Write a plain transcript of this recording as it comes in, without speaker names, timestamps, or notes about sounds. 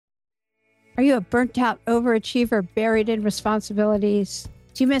Are you a burnt out overachiever buried in responsibilities?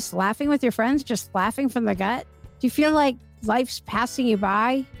 Do you miss laughing with your friends, just laughing from the gut? Do you feel like life's passing you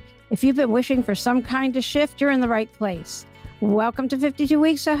by? If you've been wishing for some kind of shift, you're in the right place. Welcome to 52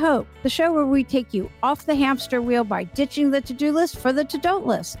 Weeks of Hope, the show where we take you off the hamster wheel by ditching the to-do list for the to-don't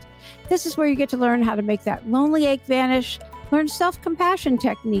list. This is where you get to learn how to make that lonely ache vanish, learn self-compassion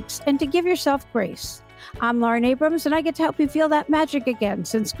techniques, and to give yourself grace. I'm Lauren Abrams, and I get to help you feel that magic again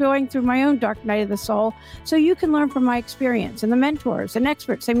since going through my own dark night of the soul, so you can learn from my experience and the mentors and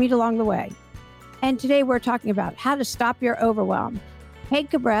experts I meet along the way. And today we're talking about how to stop your overwhelm.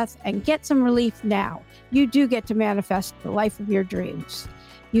 Take a breath and get some relief now. You do get to manifest the life of your dreams.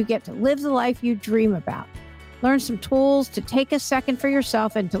 You get to live the life you dream about. Learn some tools to take a second for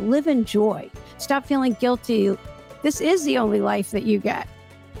yourself and to live in joy. Stop feeling guilty. This is the only life that you get.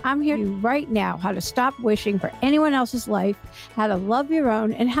 I'm here to right now how to stop wishing for anyone else's life, how to love your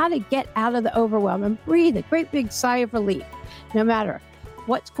own, and how to get out of the overwhelm and breathe a great big sigh of relief, no matter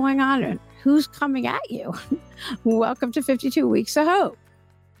what's going on and who's coming at you. Welcome to 52 Weeks of Hope.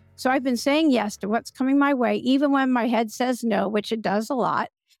 So I've been saying yes to what's coming my way, even when my head says no, which it does a lot.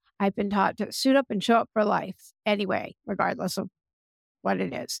 I've been taught to suit up and show up for life anyway, regardless of what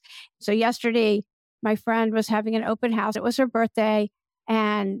it is. So yesterday, my friend was having an open house. It was her birthday.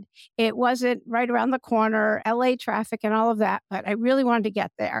 And it wasn't right around the corner, LA traffic and all of that, but I really wanted to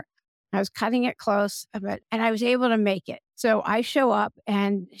get there. I was cutting it close, and I was able to make it. So I show up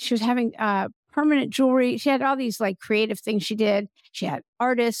and she was having permanent jewelry. She had all these like creative things she did. She had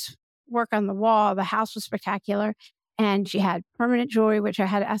artists work on the wall. The house was spectacular. And she had permanent jewelry, which I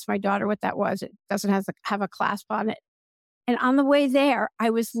had to ask my daughter what that was. It doesn't have a clasp on it. And on the way there, I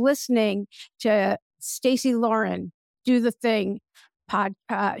was listening to Stacey Lauren do the thing.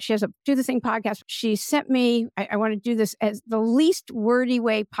 She has a Do the Thing podcast. She sent me, I want to do this as the least wordy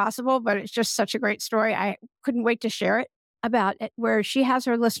way possible, but it's just such a great story. I couldn't wait to share it about it, where she has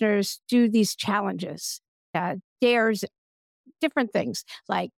her listeners do these challenges, dares, different things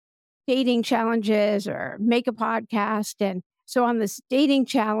like dating challenges or make a podcast. And so on this dating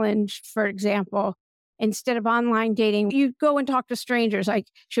challenge, for example, instead of online dating, you go and talk to strangers. Like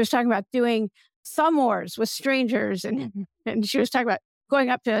she was talking about doing thumb wars with strangers. And she was talking about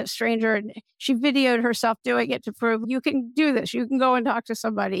going up to a stranger and she videoed herself doing it to prove you can do this. You can go and talk to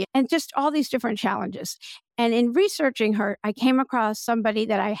somebody and just all these different challenges. And in researching her, I came across somebody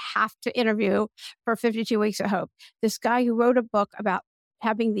that I have to interview for 52 Weeks of Hope. This guy who wrote a book about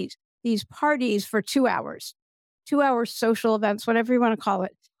having these parties for 2 hours, 2-hour social events, whatever you want to call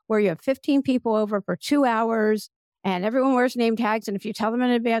it, where you have 15 people over for 2 hours. And everyone wears name tags. And if you tell them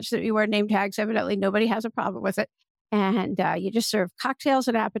in advance that you wear name tags, evidently nobody has a problem with it. And you just serve cocktails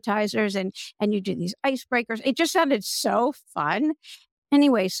and appetizers and you do these icebreakers. It just sounded so fun.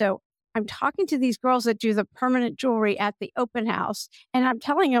 Anyway, so I'm talking to these girls that do the permanent jewelry at the open house. And I'm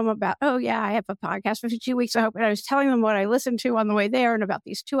telling them about, oh yeah, I have a podcast for 52 Weeks of Hope. And I was telling them what I listened to on the way there and about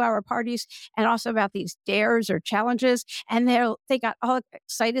these 2-hour parties and also about these dares or challenges. And they got all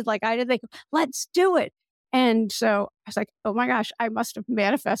excited like I did. They go, let's do it. And so I was like, oh my gosh, I must have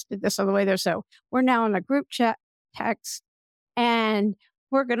manifested this on the way there. So we're now in a group chat text and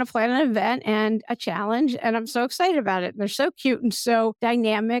we're going to plan an event and a challenge. And I'm so excited about it. They're so cute and so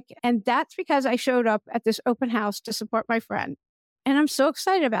dynamic. And that's because I showed up at this open house to support my friend. And I'm so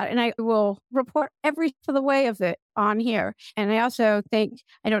excited about it. And I will report every step of the way of it on here. And I also think,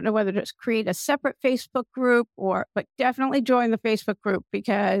 I don't know whether to create a separate Facebook group but definitely join the Facebook group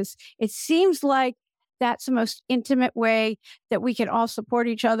because it seems like that's the most intimate way that we can all support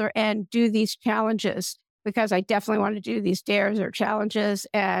each other and do these challenges, because I definitely want to do these dares or challenges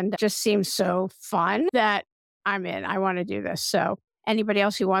and it just seems so fun that I'm in. I want to do this. So anybody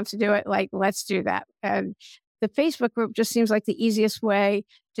else who wants to do it, like, let's do that. And the Facebook group just seems like the easiest way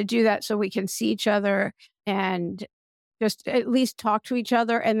to do that so we can see each other and just at least talk to each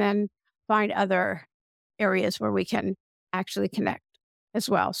other and then find other areas where we can actually connect as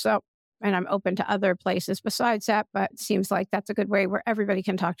well. So and I'm open to other places besides that, but it seems like that's a good way where everybody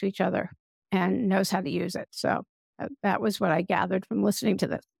can talk to each other and knows how to use it. So that was what I gathered from listening to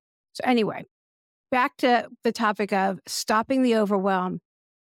this. So anyway, back to the topic of stopping the overwhelm,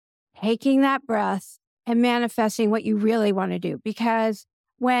 taking that breath and manifesting what you really want to do. Because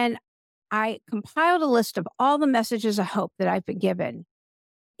when I compiled a list of all the messages of hope that I've been given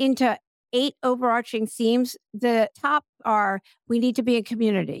into 8 overarching themes, the top are, we need to be a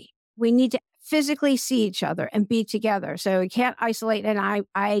community. We need to physically see each other and be together. So we can't isolate. And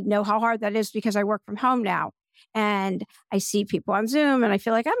I know how hard that is because I work from home now. And I see people on Zoom and I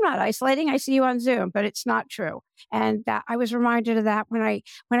feel like I'm not isolating. I see you on Zoom, but it's not true. And that I was reminded of that when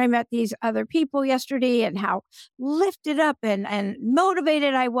I met these other people yesterday, and how lifted up and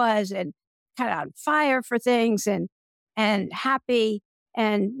motivated I was, and kind of on fire for things, and happy,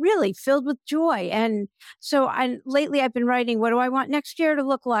 and really filled with joy. And so lately I've been writing, what do I want next year to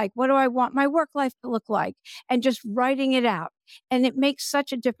look like? What do I want my work life to look like? And just writing it out. And it makes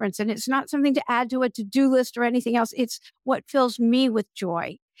such a difference. And it's not something to add to a to-do list or anything else. It's what fills me with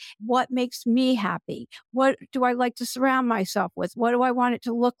joy. What makes me happy? What do I like to surround myself with? What do I want it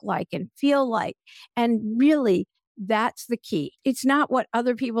to look like and feel like? And really, that's the key. It's not what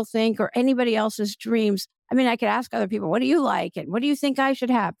other people think or anybody else's dreams. I mean, I could ask other people, what do you like? And what do you think I should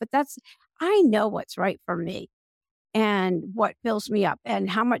have? But I know what's right for me and what fills me up, and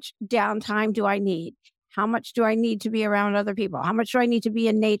how much downtime do I need? How much do I need to be around other people? How much do I need to be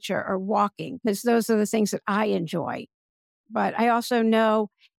in nature or walking? Because those are the things that I enjoy. But I also know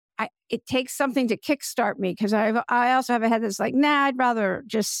it takes something to kickstart me, because I also have a head that's like, nah, I'd rather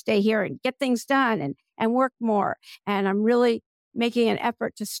just stay here and get things done and work more. And I'm really making an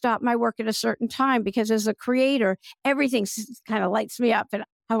effort to stop my work at a certain time, because as a creator, everything kind of lights me up, and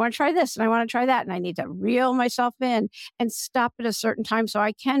I want to try this and I want to try that. And I need to reel myself in and stop at a certain time so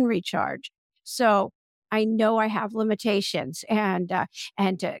I can recharge. So I know I have limitations, and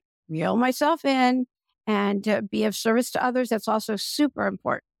to reel myself in and to be of service to others, that's also super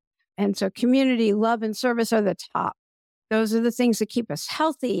important. And so community, love, and service are the top. Those are the things that keep us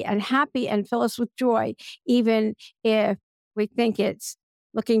healthy and happy and fill us with joy, even if we think it's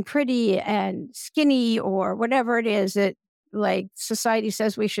looking pretty and skinny or whatever it is that like society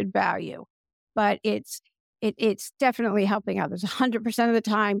says we should value. But it's definitely helping others. 100% of the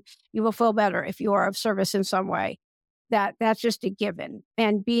time, you will feel better if you are of service in some way. That's just a given.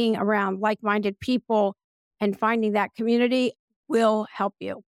 And being around like-minded people and finding that community will help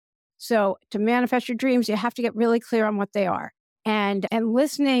you. So to manifest your dreams, you have to get really clear on what they are. And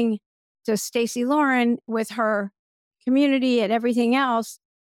listening to Stacey Lauren with her community and everything else,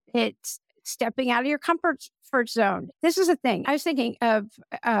 it's stepping out of your comfort zone. This is a thing. I was thinking of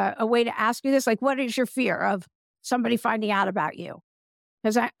a way to ask you this, like, what is your fear of somebody finding out about you?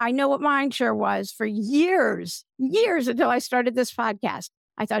 Because I know what mine sure was for years until I started this podcast.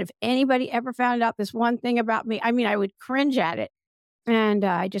 I thought if anybody ever found out this one thing about me, I mean, I would cringe at it. And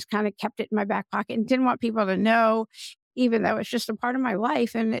I just kind of kept it in my back pocket and didn't want people to know, even though it's just a part of my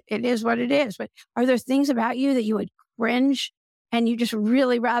life and it is what it is. But are there things about you that you would cringe and you just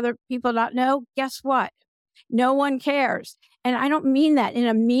really rather people not know? Guess what? No one cares. And I don't mean that in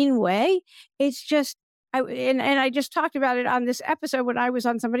a mean way. It's just, I just talked about it on this episode when I was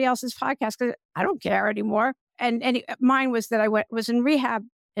on somebody else's podcast, because I don't care anymore. And mine was that I was in rehab,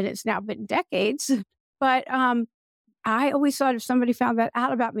 and it's now been decades. But I always thought if somebody found that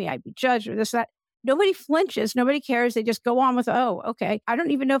out about me, I'd be judged or this, that. Nobody flinches. Nobody cares. They just go on with, oh, okay. I don't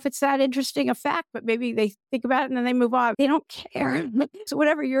even know if it's that interesting a fact, but maybe they think about it and then they move on. They don't care. So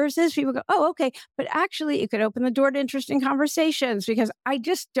whatever yours is, people go, oh, okay. But actually, it could open the door to interesting conversations, because I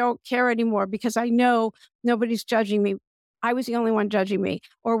just don't care anymore, because I know nobody's judging me. I was the only one judging me,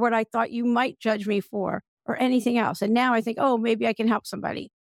 or what I thought you might judge me for, or anything else. And now I think, oh, maybe I can help somebody,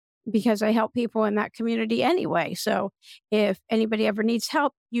 because I help people in that community anyway. So if anybody ever needs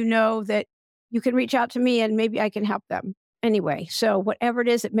help, you know that you can reach out to me and maybe I can help them anyway. So whatever it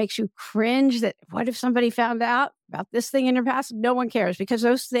is that makes you cringe, that what if somebody found out about this thing in your past? No one cares, because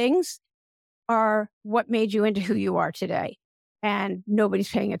those things are what made you into who you are today. And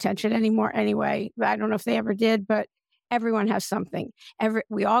nobody's paying attention anymore anyway. I don't know if they ever did, but everyone has something.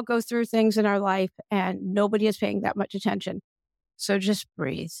 We all go through things in our life, and nobody is paying that much attention. So just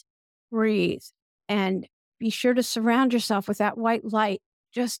breathe, and be sure to surround yourself with that white light.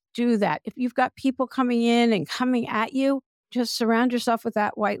 Just do that. If you've got people coming in and coming at you, just surround yourself with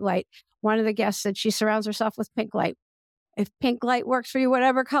that white light. One of the guests said she surrounds herself with pink light. If pink light works for you,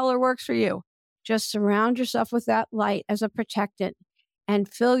 whatever color works for you, just surround yourself with that light as a protectant and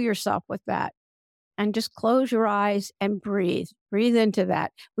fill yourself with that. And just close your eyes and breathe. Breathe into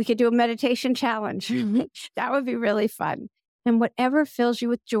that. We could do a meditation challenge. That would be really fun. And whatever fills you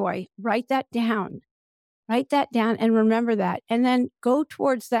with joy, write that down. Write that down and remember that. And then go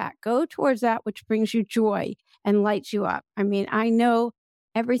towards that. Go towards that which brings you joy and lights you up. I mean, I know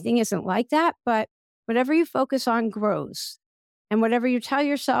everything isn't like that, but whatever you focus on grows. And whatever you tell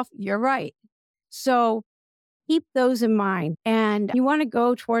yourself, you're right. So keep those in mind. And you want to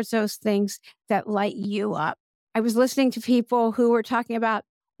go towards those things that light you up. I was listening to people who were talking about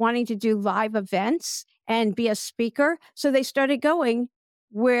wanting to do live events and be a speaker. So they started going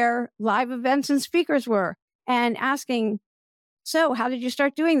where live events and speakers were. and asking, so how did you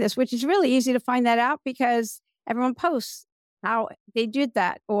start doing this? Which is really easy to find that out because everyone posts how they did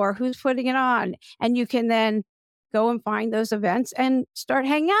that or who's putting it on. And you can then go and find those events and start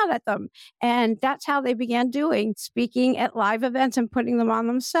hanging out at them. And that's how they began doing speaking at live events and putting them on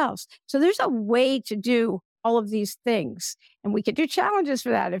themselves. So there's a way to do all of these things. And we could do challenges for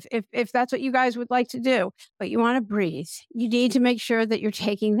that if that's what you guys would like to do. But you want to breathe. You need to make sure that you're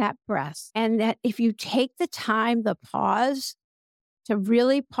taking that breath. And that if you take the time, the pause, to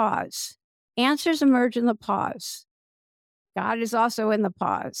really pause, answers emerge in the pause. God is also in the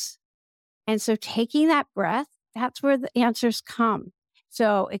pause. And so taking that breath, that's where the answers come.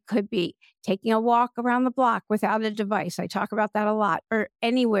 So it could be taking a walk around the block without a device. I talk about that a lot, or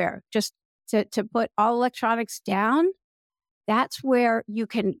anywhere, just to put all electronics down. That's where you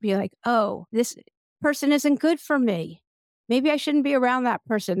can be like, oh, this person isn't good for me. Maybe I shouldn't be around that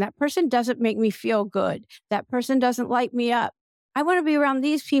person. That person doesn't make me feel good. That person doesn't light me up. I want to be around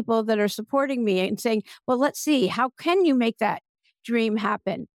these people that are supporting me and saying, well, let's see, how can you make that dream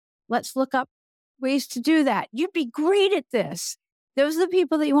happen? Let's look up ways to do that. You'd be great at this. Those are the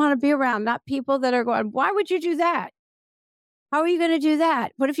people that you want to be around, not people that are going, why would you do that? How are you going to do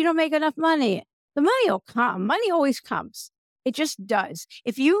that? What if you don't make enough money? The money will come. Money always comes. It just does.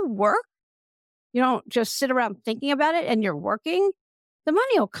 If you work, you don't just sit around thinking about it and you're working, the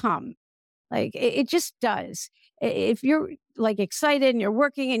money will come. Like it just does. If you're like excited and you're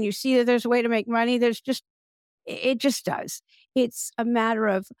working and you see that there's a way to make money, it just does. It's a matter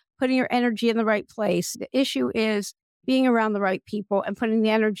of putting your energy in the right place. The issue is being around the right people and putting the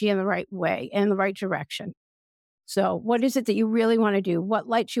energy in the right way and in the right direction. So what is it that you really want to do? What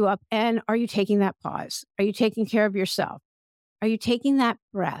lights you up? And are you taking that pause? Are you taking care of yourself? Are you taking that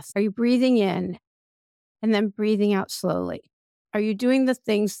breath? Are you breathing in and then breathing out slowly? Are you doing the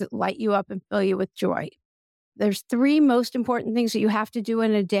things that light you up and fill you with joy? There's 3 most important things that you have to do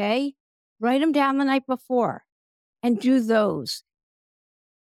in a day. Write them down the night before and do those.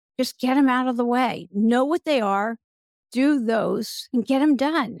 Just get them out of the way. Know what they are, do those, and get them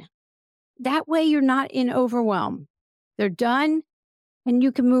done. That way you're not in overwhelm. They're done, and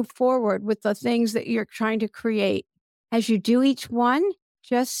you can move forward with the things that you're trying to create. As you do each one,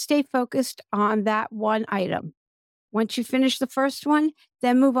 just stay focused on that one item. Once you finish the first one,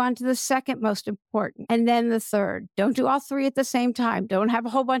 then move on to the second most important, and then the third. Don't do all 3 at the same time. Don't have a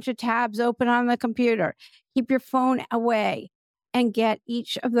whole bunch of tabs open on the computer. Keep your phone away and get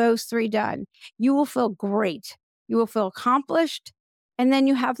each of those 3 done. You will feel great. You will feel accomplished, and then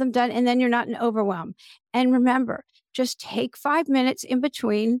you have them done, and then you're not in overwhelm. And remember, just take 5 minutes in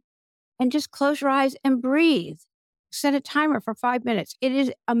between and just close your eyes and breathe. Set a timer for 5 minutes. It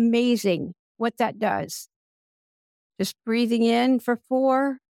is amazing what that does. Just breathing in for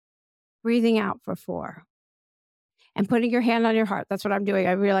 4, breathing out for 4. And putting your hand on your heart. That's what I'm doing.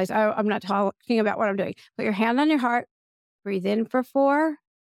 I realize I'm not talking about what I'm doing. Put your hand on your heart, breathe in for 4,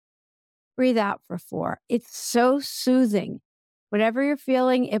 breathe out for 4. It's so soothing. Whatever you're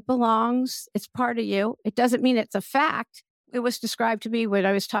feeling, it belongs. It's part of you. It doesn't mean it's a fact. It was described to me when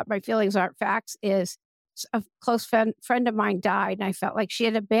I was taught my feelings aren't facts is a close friend of mine died, and I felt like she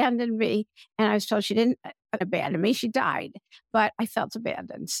had abandoned me. And I was told she didn't abandon me. She died, but I felt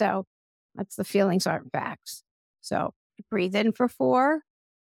abandoned. So that's the feelings aren't facts. So breathe in for 4,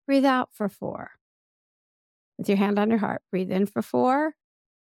 breathe out for 4. With your hand on your heart, breathe in for 4,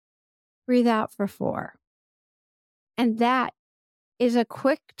 breathe out for 4. And that is a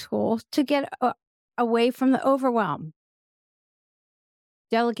quick tool to get away from the overwhelm.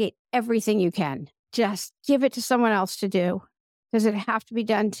 Delegate everything you can. Just give it to someone else to do. Does it have to be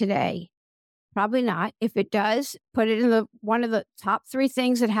done today? Probably not. If it does, put it in one of the top 3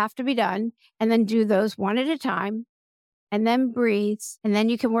 things that have to be done, and then do those one at a time, and then breathe, and then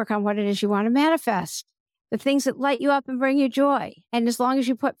you can work on what it is you want to manifest. The things that light you up and bring you joy. And as long as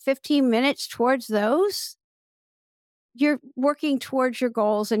you put 15 minutes towards those, you're working towards your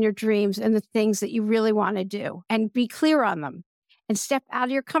goals and your dreams and the things that you really want to do, and be clear on them. And step out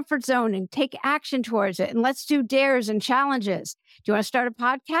of your comfort zone and take action towards it. And let's do dares and challenges. Do you want to start a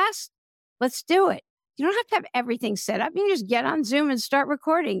podcast? Let's do it. You don't have to have everything set up. You can just get on Zoom and start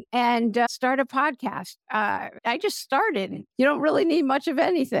recording and start a podcast. I just started. You don't really need much of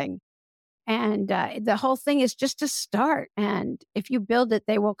anything. And the whole thing is just to start. And if you build it,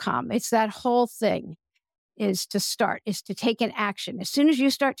 they will come. It's that whole thing. Is to start, is to take an action. As soon as you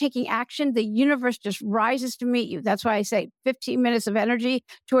start taking action, the universe just rises to meet you. That's why I say 15 minutes of energy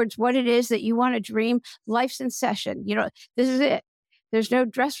towards what it is that you want to dream. Life's in session. This is it. There's no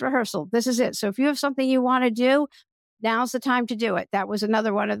dress rehearsal. This is it. So if you have something you want to do, now's the time to do it. That was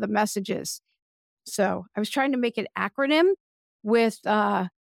another one of the messages. So I was trying to make an acronym with all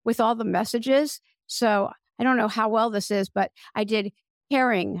the messages. So I don't know how well this is, but I did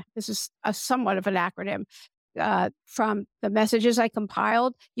caring. This is a somewhat of an acronym from the messages I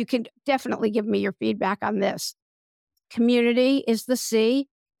compiled. You can definitely give me your feedback on this. Community is the C,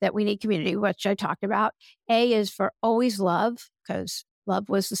 that we need community, which I talked about. A is for always love, because love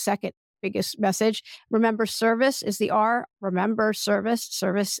was the second biggest message. Remember, service is the R. Remember, service.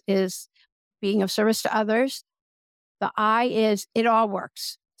 Service is being of service to others. The I is it all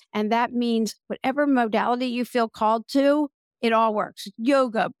works. And that means whatever modality you feel called to, it all works.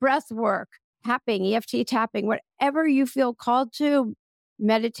 Yoga, breath work, tapping, EFT tapping, whatever you feel called to,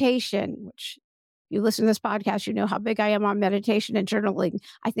 meditation, which you listen to this podcast, you know how big I am on meditation and journaling.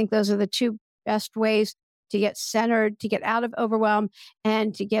 I think those are the two best ways to get centered, to get out of overwhelm,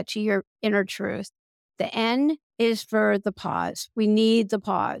 and to get to your inner truth. The N is for the pause. We need the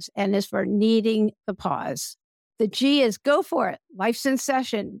pause. N is for needing the pause. The G is go for it. Life's in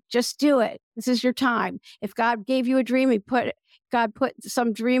session. Just do it. This is your time. If God gave you a dream, God put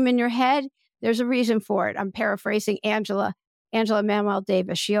some dream in your head, there's a reason for it. I'm paraphrasing Angela Manuel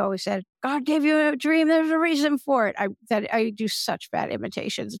Davis. She always said, God gave you a dream. There's a reason for it. I do such bad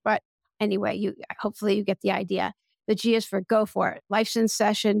imitations, but anyway, hopefully you get the idea. The G is for go for it. Life's in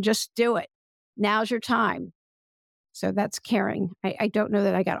session. Just do it. Now's your time. So that's caring. I don't know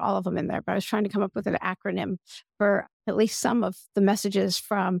that I got all of them in there, but I was trying to come up with an acronym for at least some of the messages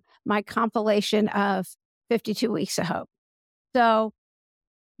from my compilation of 52 Weeks of Hope. So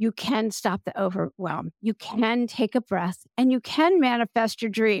you can stop the overwhelm. You can take a breath and you can manifest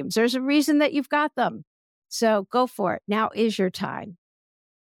your dreams. There's a reason that you've got them. So go for it. Now is your time.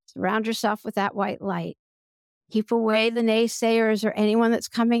 Surround yourself with that white light. Keep away the naysayers or anyone that's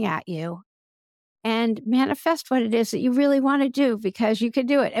coming at you. And manifest what it is that you really want to do, because you can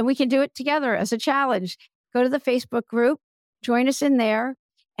do it. And we can do it together as a challenge. Go to the Facebook group, join us in there,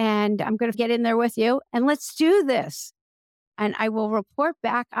 and I'm going to get in there with you. And let's do this. And I will report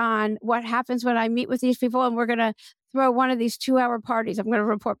back on what happens when I meet with these people. And we're going to throw one of these 2-hour parties. I'm going to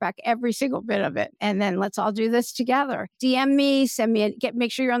report back every single bit of it. And then let's all do this together. DM me,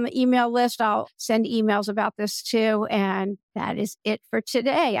 make sure you're on the email list. I'll send emails about this too. And that is it for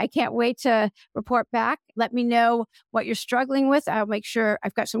today. I can't wait to report back. Let me know what you're struggling with. I'll make sure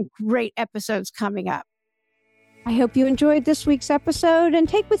I've got some great episodes coming up. I hope you enjoyed this week's episode and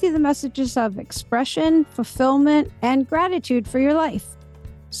take with you the messages of expression, fulfillment, and gratitude for your life.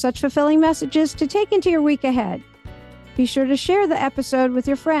 Such fulfilling messages to take into your week ahead. Be sure to share the episode with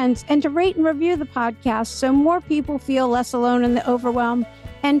your friends and to rate and review the podcast so more people feel less alone in the overwhelm,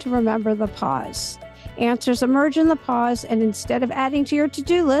 and to remember the pause. Answers emerge in the pause, and instead of adding to your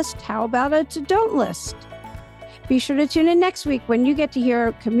to-do list, how about a to-don't list? Be sure to tune in next week when you get to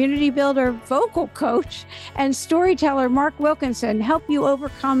hear community builder, vocal coach, and storyteller Mark Wilkinson help you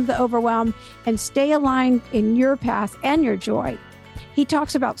overcome the overwhelm and stay aligned in your path and your joy. He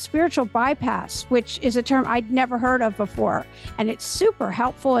talks about spiritual bypass, which is a term I'd never heard of before, and it's super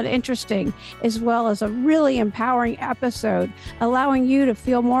helpful and interesting, as well as a really empowering episode, allowing you to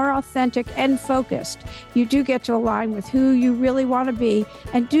feel more authentic and focused. You do get to align with who you really want to be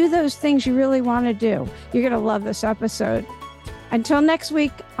and do those things you really want to do. You're going to love this episode. Until next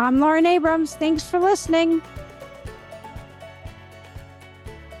week, I'm Lauren Abrams. Thanks for listening.